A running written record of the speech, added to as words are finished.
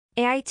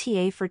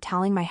AITA for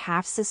telling my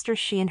half-sister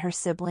she and her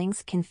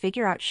siblings can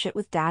figure out shit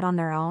with dad on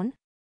their own?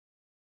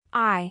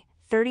 I,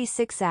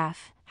 36F,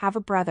 have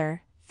a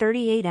brother,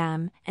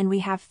 38M, and we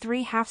have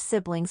 3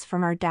 half-siblings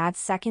from our dad's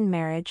second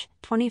marriage,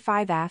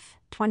 25F,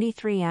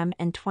 23M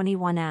and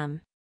 21M.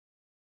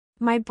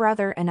 My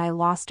brother and I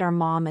lost our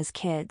mom as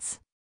kids.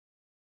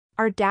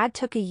 Our dad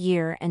took a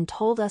year and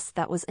told us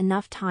that was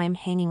enough time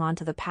hanging on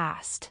to the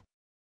past.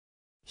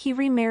 He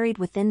remarried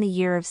within the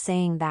year of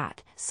saying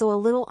that, so a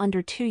little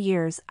under 2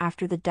 years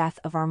after the death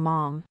of our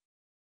mom.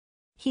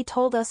 He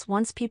told us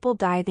once people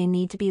die they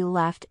need to be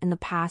left in the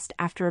past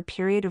after a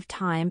period of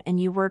time and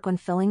you work on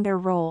filling their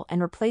role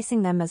and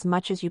replacing them as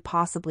much as you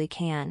possibly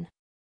can.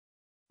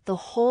 The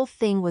whole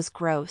thing was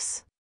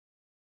gross.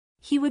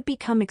 He would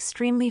become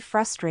extremely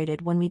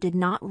frustrated when we did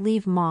not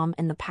leave mom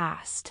in the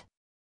past.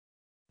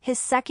 His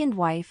second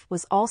wife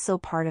was also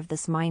part of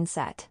this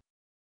mindset.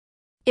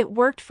 It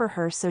worked for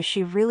her, so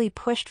she really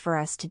pushed for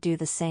us to do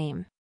the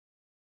same.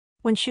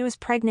 When she was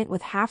pregnant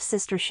with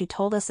half-sister, she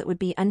told us it would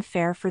be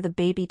unfair for the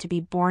baby to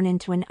be born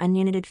into an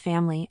ununited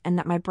family and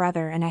that my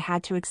brother and I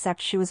had to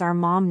accept she was our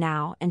mom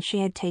now and she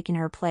had taken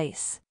her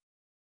place.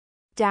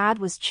 Dad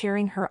was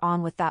cheering her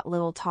on with that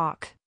little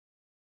talk.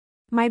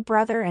 My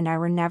brother and I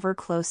were never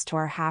close to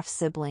our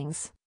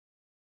half-siblings.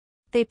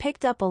 They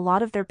picked up a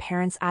lot of their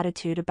parents'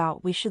 attitude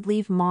about we should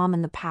leave mom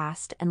in the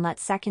past and let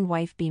second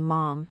wife be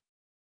mom.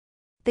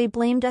 They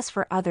blamed us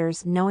for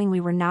others, knowing we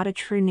were not a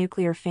true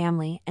nuclear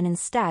family and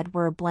instead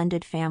were a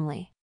blended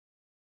family.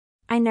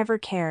 I never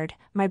cared.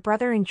 My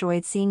brother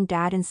enjoyed seeing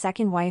dad and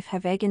second wife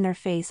have egg in their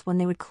face when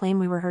they would claim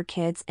we were her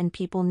kids, and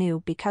people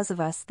knew because of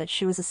us that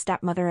she was a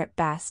stepmother at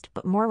best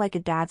but more like a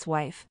dad's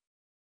wife.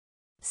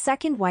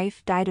 Second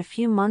wife died a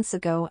few months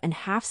ago and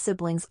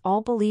half-siblings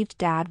all believed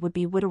dad would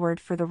be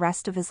widowed for the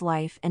rest of his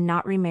life and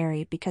not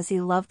remarry because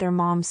he loved their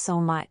mom so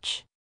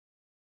much.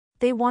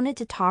 They wanted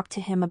to talk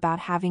to him about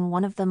having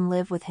one of them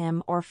live with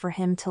him or for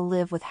him to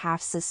live with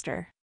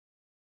half-sister.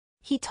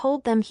 He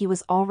told them he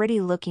was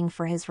already looking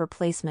for his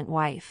replacement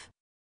wife.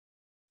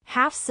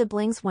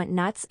 Half-siblings went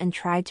nuts and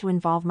tried to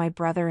involve my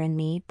brother and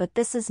me, but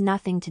this is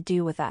nothing to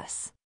do with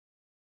us.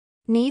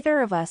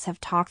 Neither of us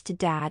have talked to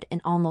dad in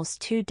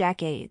almost 2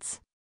 decades.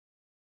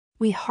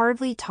 We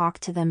hardly talk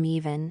to them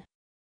even.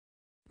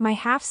 My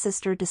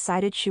half-sister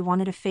decided she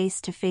wanted a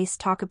face-to-face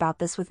talk about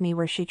this with me,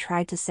 where she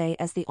tried to say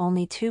as the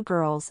only 2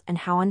 girls and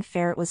how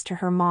unfair it was to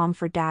her mom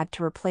for dad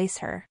to replace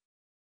her.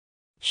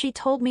 She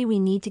told me we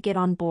need to get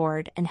on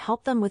board and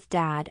help them with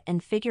dad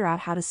and figure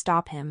out how to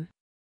stop him.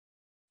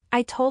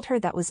 I told her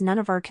that was none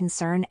of our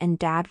concern and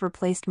dad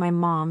replaced my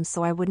mom,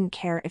 so I wouldn't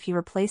care if he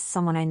replaced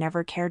someone I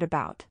never cared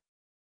about.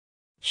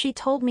 She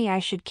told me I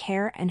should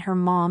care, and her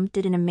mom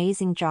did an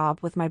amazing job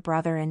with my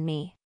brother and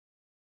me.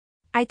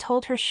 I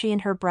told her she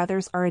and her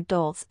brothers are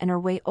adults and are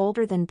way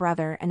older than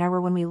brother and I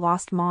were when we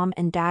lost mom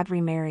and dad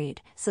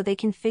remarried, so they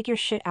can figure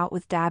shit out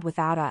with dad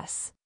without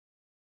us.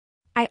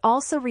 I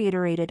also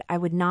reiterated I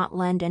would not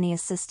lend any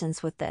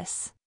assistance with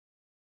this.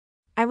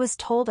 I was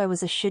told I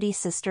was a shitty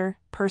sister,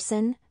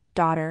 person,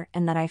 daughter,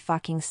 and that I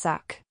fucking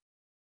suck.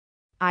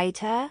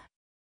 AITA?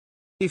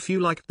 If you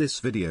liked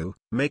this video,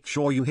 make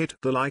sure you hit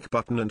the like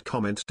button and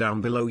comment down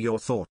below your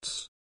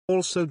thoughts.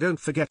 Also don't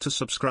forget to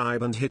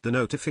subscribe and hit the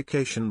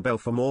notification bell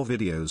for more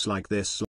videos like this.